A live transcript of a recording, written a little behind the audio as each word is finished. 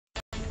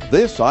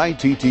This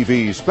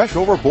ITTV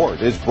special report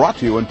is brought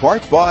to you in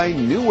part by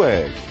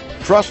Newegg.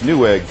 Trust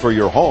Newegg for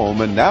your home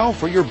and now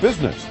for your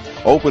business.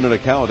 Open an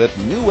account at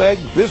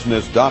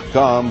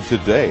neweggbbusiness.com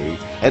today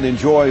and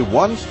enjoy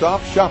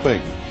one-stop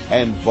shopping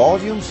and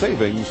volume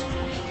savings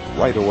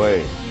right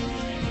away.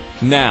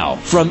 Now,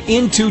 from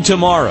Into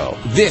Tomorrow,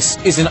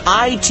 this is an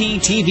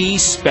ITTV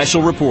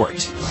special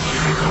report.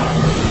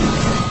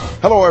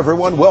 Hello,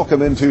 everyone.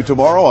 Welcome into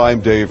Tomorrow. I'm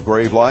Dave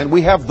Graveline.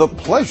 We have the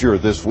pleasure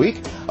this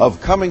week of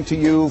coming to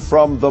you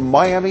from the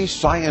Miami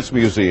Science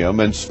Museum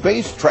and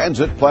Space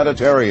Transit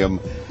Planetarium.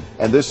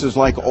 And this is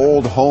like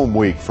old home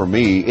week for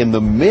me. In the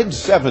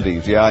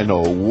mid-'70s, yeah, I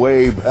know,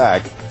 way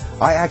back,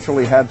 I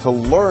actually had to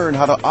learn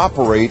how to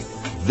operate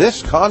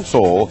this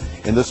console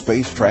in the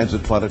Space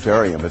Transit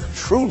Planetarium. It's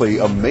truly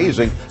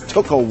amazing.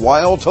 Took a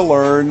while to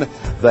learn.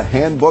 The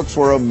handbooks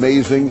were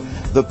amazing.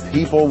 The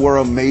people were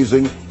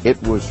amazing. It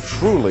was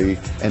truly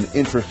an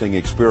interesting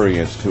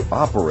experience to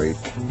operate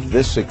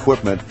this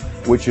equipment,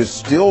 which is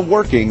still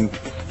working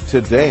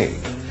today.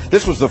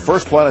 This was the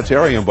first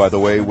planetarium, by the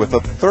way, with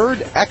a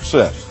third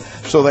access.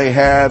 So they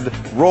had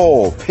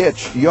roll,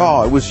 pitch,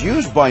 yaw. It was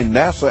used by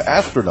NASA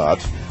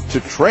astronauts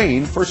to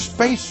train for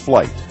space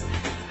flight.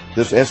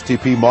 This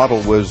STP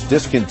model was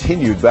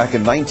discontinued back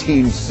in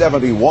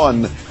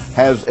 1971,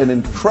 has an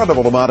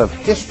incredible amount of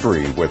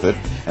history with it.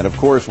 And of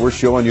course, we're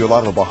showing you a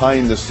lot of the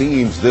behind the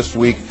scenes this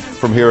week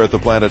from here at the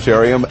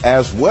planetarium,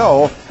 as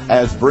well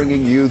as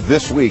bringing you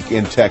This Week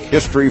in Tech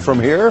History from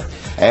here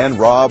and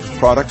Rob's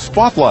product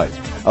spotlight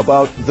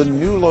about the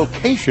new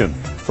location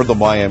for the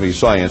Miami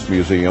Science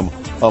Museum,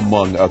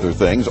 among other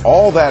things.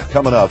 All that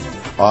coming up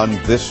on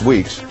this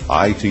week's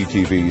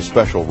ITTV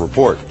special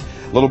report.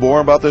 A little more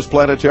about this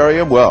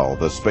planetarium. Well,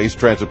 the Space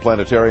Transit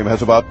Planetarium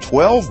has about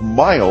 12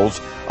 miles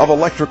of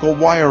electrical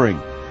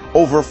wiring,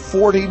 over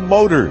 40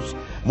 motors,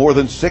 more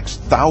than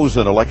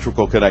 6,000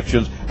 electrical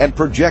connections, and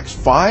projects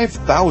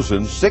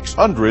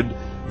 5,600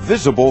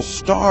 visible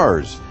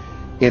stars.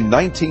 In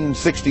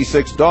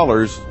 1966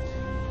 dollars,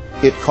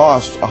 it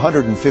cost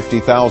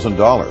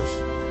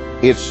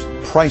 $150,000. It's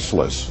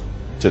priceless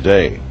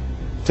today.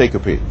 Take a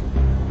peek.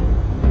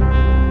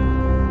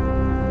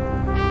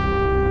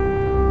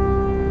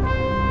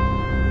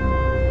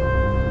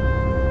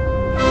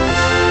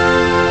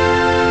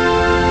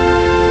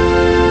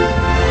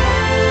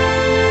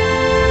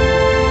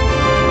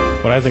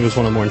 What I think was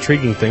one of the more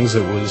intriguing things,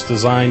 it was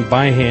designed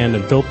by hand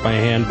and built by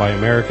hand by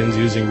Americans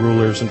using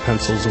rulers and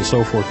pencils and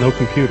so forth, no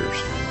computers,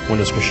 when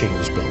this machine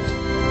was built.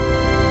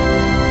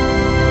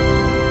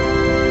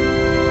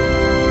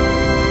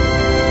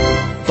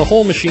 The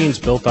whole machine's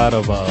built out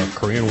of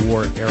Korean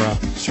War era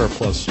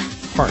surplus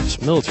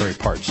parts, military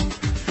parts,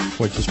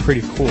 which is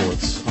pretty cool.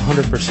 It's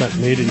 100%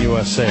 made in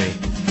USA.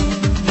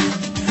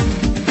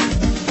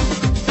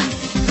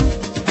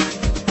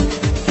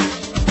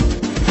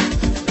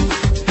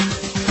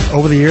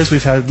 Over the years,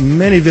 we've had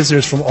many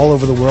visitors from all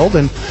over the world,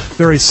 and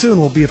very soon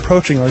we'll be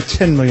approaching our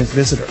 10 millionth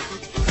visitor.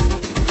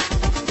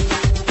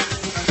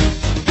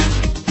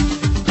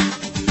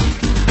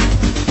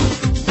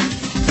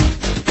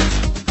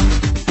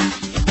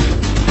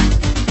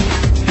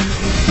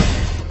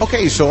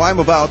 Okay, so I'm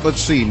about,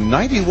 let's see,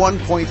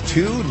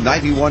 91.2,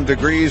 91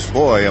 degrees.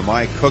 Boy, am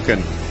I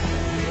cooking.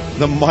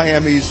 The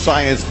Miami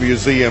Science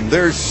Museum.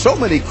 There's so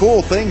many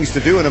cool things to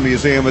do in a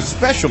museum,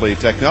 especially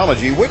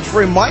technology, which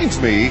reminds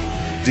me,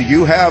 do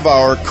you have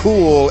our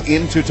cool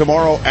Into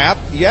Tomorrow app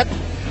yet?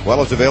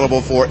 Well, it's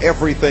available for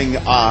everything your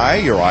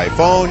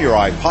iPhone, your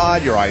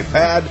iPod, your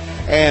iPad,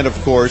 and of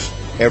course,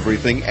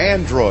 everything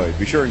Android.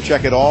 Be sure and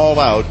check it all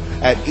out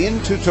at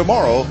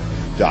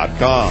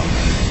intotomorrow.com.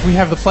 We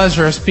have the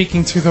pleasure of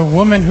speaking to the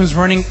woman who's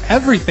running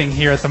everything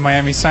here at the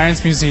Miami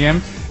Science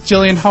Museum.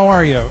 Jillian, how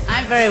are you?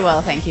 I'm very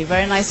well, thank you.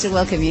 Very nice to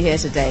welcome you here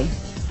today.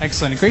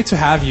 Excellent. Great to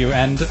have you.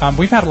 And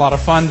we've had a lot of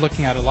fun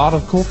looking at a lot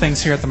of cool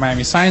things here at the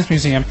Miami Science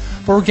Museum.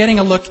 But we're getting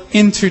a look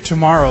into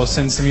tomorrow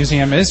since the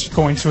museum is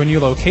going to a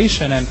new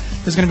location. And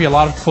there's going to be a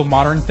lot of cool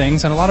modern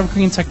things and a lot of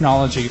green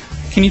technology.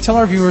 Can you tell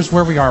our viewers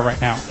where we are right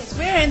now?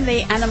 We're in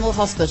the animal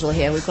hospital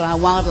here. We've got our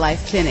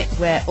wildlife clinic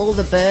where all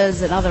the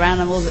birds and other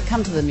animals that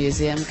come to the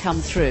museum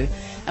come through.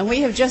 And we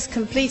have just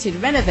completed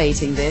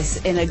renovating this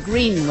in a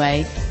green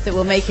way that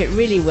will make it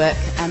really work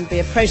and be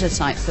a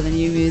prototype for the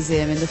new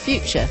museum in the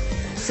future.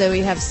 So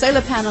we have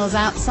solar panels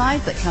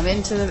outside that come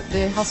into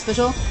the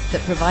hospital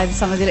that provide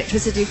some of the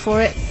electricity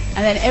for it.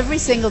 And then every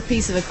single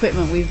piece of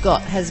equipment we've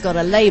got has got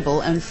a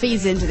label and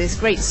feeds into this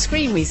great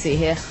screen we see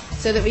here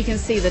so that we can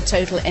see the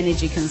total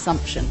energy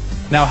consumption.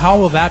 Now, how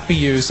will that be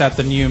used at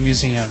the new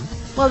museum?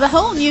 Well, the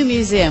whole new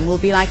museum will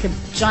be like a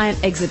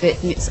giant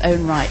exhibit in its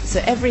own right.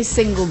 So every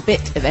single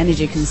bit of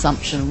energy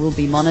consumption will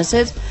be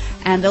monitored,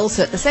 and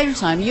also at the same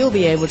time you'll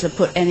be able to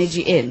put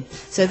energy in.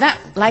 So that,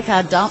 like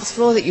our dance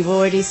floor that you've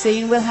already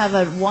seen, we'll have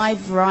a wide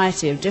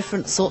variety of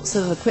different sorts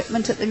of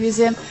equipment at the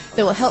museum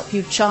that will help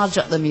you charge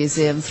up the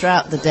museum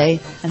throughout the day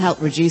and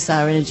help reduce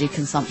our energy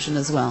consumption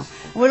as well.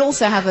 We'll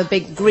also have a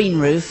big green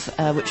roof,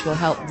 which will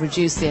help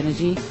reduce the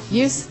energy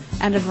use,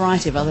 and a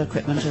variety of other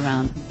equipment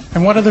around.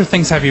 And what other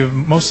things have you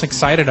most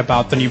excited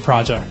about the new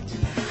project?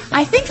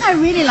 I think I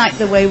really like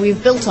the way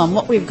we've built on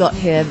what we've got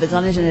here, but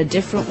done it in a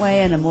different way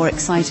and a more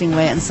exciting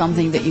way, and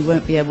something that you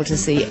won't be able to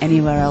see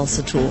anywhere else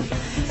at all.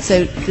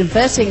 So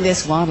converting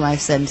this wildlife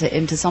centre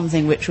into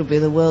something which will be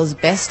the world's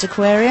best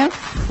aquarium,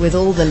 with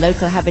all the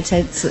local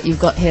habitats that you've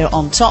got here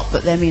on top,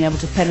 but then being able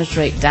to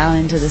penetrate down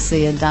into the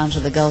sea and down to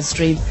the Gulf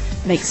Stream,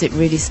 makes it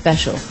really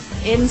special.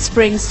 In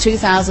Springs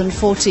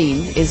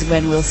 2014 is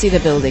when we'll see the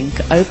building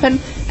open,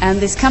 and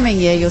this coming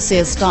year you'll see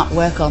us start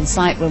work on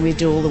site when we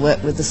do all the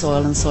work with the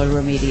soil and soil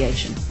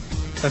remediation.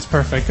 That's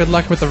perfect. Good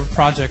luck with the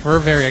project. We're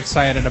very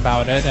excited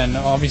about it, and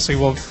obviously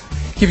we'll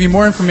give you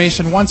more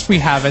information once we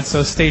have it,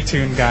 so stay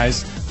tuned,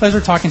 guys.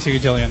 Pleasure talking to you,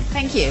 Jillian.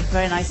 Thank you.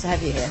 Very nice to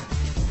have you here.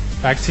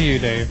 Back to you,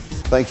 Dave.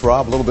 Thanks,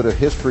 Rob. A little bit of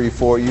history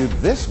for you.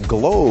 This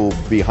globe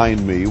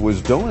behind me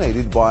was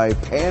donated by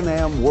Pan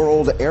Am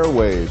World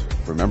Airways.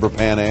 Remember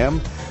Pan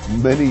Am?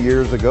 Many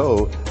years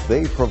ago,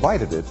 they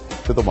provided it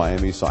to the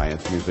Miami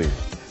Science Museum.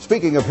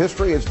 Speaking of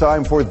history, it's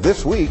time for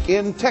This Week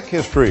in Tech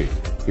History.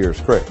 Here's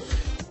Chris.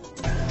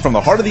 From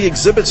the heart of the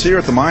exhibits here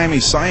at the Miami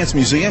Science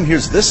Museum,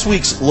 here's this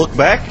week's look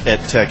back at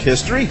tech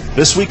history.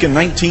 This week in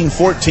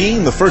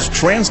 1914, the first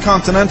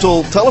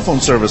transcontinental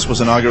telephone service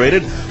was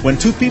inaugurated when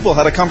two people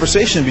had a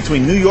conversation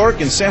between New York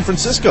and San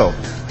Francisco.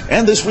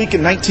 And this week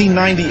in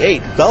 1998,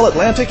 Bell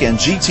Atlantic and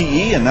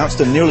GTE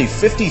announced a nearly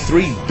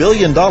 $53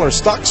 billion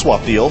stock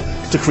swap deal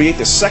to create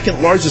the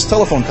second largest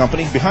telephone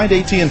company behind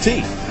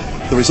AT&T.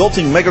 The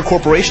resulting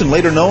megacorporation,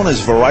 later known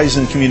as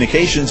Verizon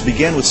Communications,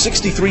 began with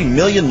 63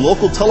 million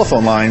local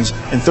telephone lines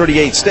in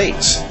 38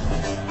 states.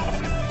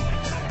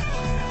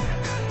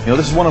 You know,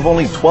 this is one of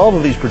only 12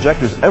 of these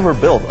projectors ever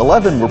built.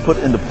 11 were put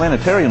into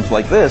planetariums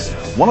like this.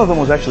 One of them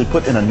was actually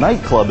put in a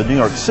nightclub in New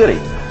York City.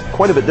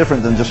 Quite a bit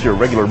different than just your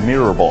regular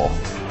mirror ball.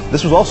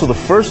 This was also the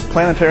first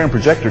planetarium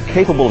projector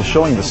capable of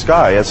showing the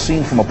sky as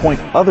seen from a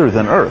point other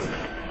than Earth.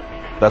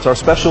 That's our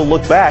special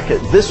look back at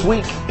This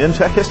Week in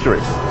Tech History.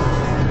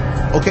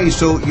 Okay,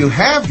 so you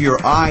have your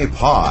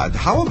iPod.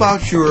 How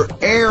about your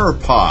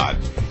AirPod?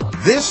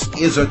 This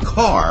is a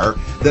car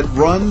that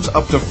runs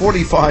up to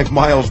 45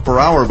 miles per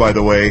hour, by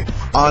the way,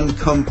 on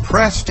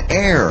compressed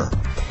air.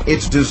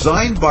 It's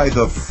designed by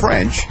the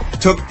French.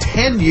 Took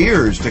 10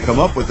 years to come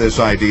up with this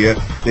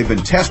idea. They've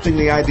been testing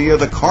the idea.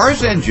 The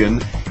car's engine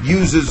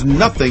uses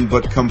nothing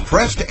but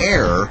compressed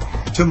air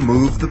to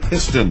move the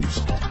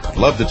pistons. I'd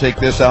love to take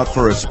this out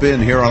for a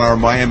spin here on our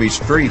Miami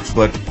streets,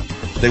 but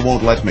they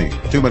won't let me.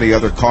 Too many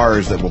other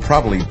cars that will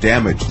probably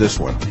damage this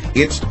one.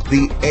 It's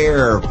the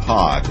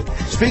AirPod.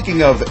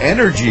 Speaking of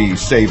energy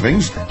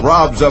savings,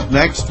 Rob's up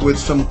next with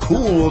some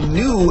cool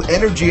new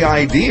energy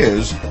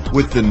ideas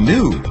with the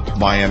new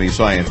Miami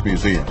Science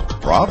Museum.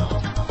 Rob?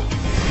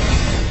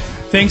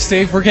 Thanks,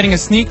 Dave. We're getting a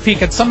sneak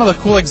peek at some of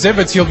the cool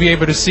exhibits you'll be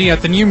able to see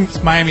at the new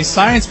Miami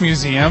Science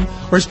Museum.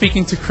 We're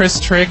speaking to Chris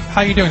Trigg.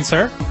 How you doing,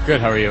 sir?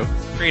 Good. How are you?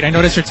 Great. I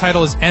noticed your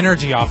title is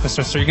Energy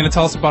Officer, so you're going to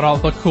tell us about all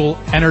the cool,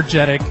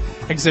 energetic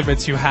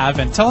exhibits you have,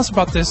 and tell us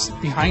about this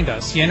behind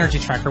us, the Energy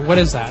Tracker. What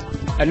is that?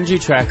 Energy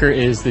Tracker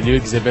is the new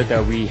exhibit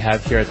that we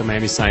have here at the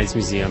Miami Science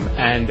Museum,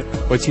 and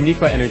what's unique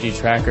about Energy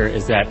Tracker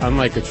is that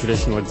unlike a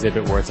traditional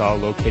exhibit where it's all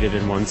located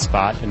in one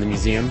spot in the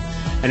museum,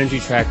 Energy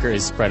Tracker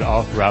is spread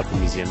all throughout the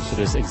museum. So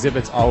there's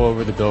exhibits all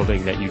over the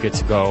building that you get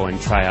to go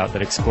and try out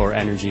that explore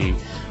energy.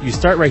 You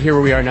start right here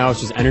where we are now,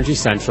 which is Energy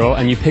Central,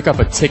 and you pick up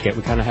a ticket.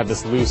 We kind of have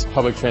this loose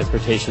public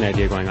transportation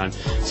idea going on.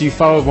 So you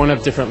follow one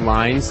of different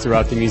lines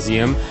throughout the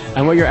museum,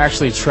 and what you're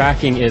actually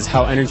tracking is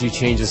how energy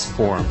changes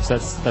form. So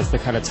that's the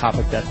kind of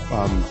topic that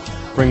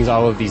brings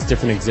all of these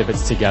different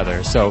exhibits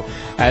together. So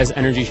as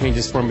energy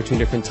changes form between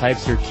different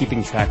types, you're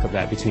keeping track of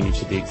that between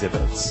each of the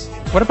exhibits.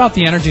 What about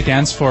the Energy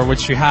Dance Floor,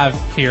 which you have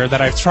here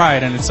that I've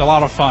tried, and it's a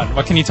lot of fun?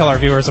 What can you tell our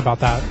viewers about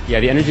that? Yeah,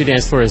 the Energy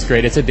Dance Floor is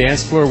great. It's a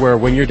dance floor where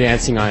when you're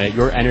dancing on it,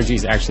 your energy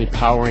is actually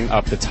powering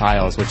up the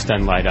tiles, which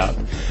then light up.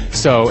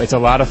 So it's a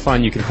lot of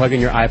fun. You can plug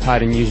in your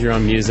iPod and use your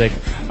own music.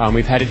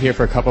 We've had it here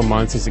for a couple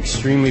months. It's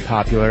extremely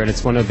popular, and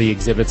it's one of the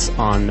exhibits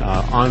on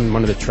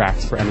one of the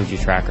tracks for Energy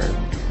Tracker.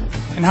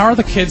 And how are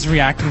the kids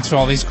reacting to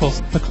all these cool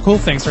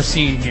things they're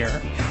seeing here?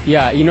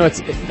 Yeah, you know,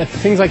 it's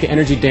things like the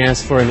Energy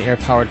Dance Floor and the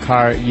air-powered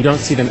car. You don't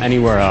see them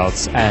anywhere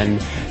else,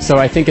 and so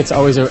I think it's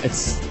always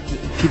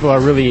people are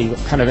really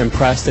kind of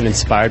impressed and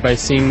inspired by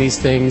seeing these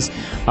things.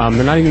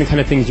 They're not even the kind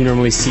of things you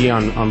normally see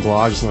on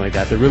blogs and something like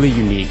that. They're really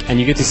unique, and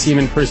you get to see them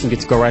in person. You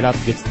get to go right up,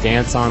 you get to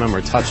dance on them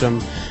or touch them.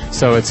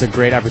 So it's a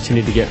great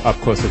opportunity to get up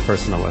close and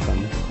personal with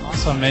them.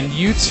 Awesome, and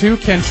you too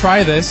can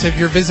try this. If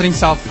you're visiting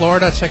South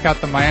Florida, check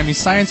out the Miami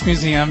Science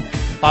Museum.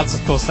 Lots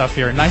of cool stuff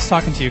here. Nice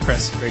talking to you,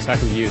 Chris. Great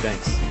talking to you,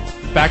 thanks.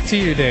 Back to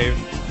you, Dave.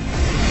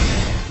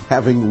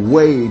 Having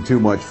way too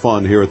much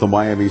fun here at the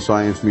Miami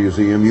Science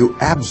Museum. You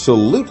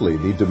absolutely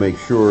need to make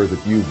sure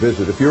that you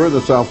visit. If you're in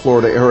the South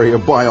Florida area,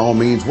 by all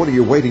means, what are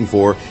you waiting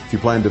for? If you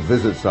plan to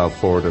visit South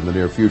Florida in the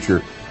near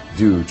future,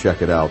 do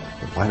check it out.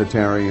 The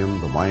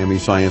Planetarium, the Miami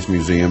Science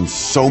Museum,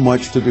 so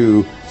much to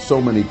do,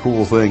 so many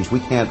cool things. We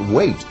can't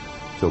wait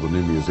till the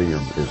new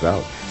museum is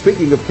out.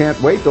 Speaking of can't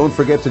wait, don't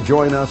forget to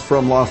join us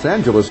from Los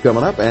Angeles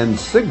coming up, and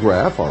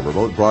SIGGRAPH, our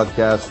remote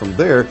broadcast from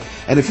there.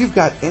 And if you've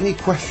got any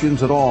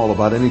questions at all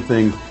about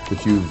anything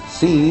that you've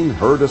seen,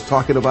 heard us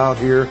talking about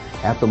here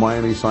at the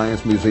Miami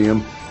Science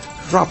Museum,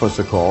 drop us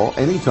a call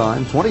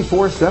anytime,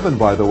 24/7,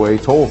 by the way,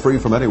 toll free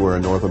from anywhere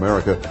in North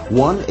America,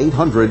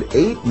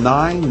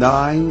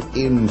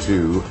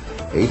 1-800-899-INTO,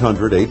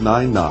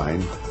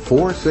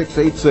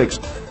 800-899-4686.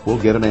 We'll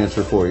get an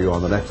answer for you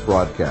on the next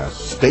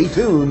broadcast. Stay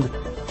tuned.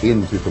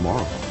 Into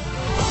Tomorrow.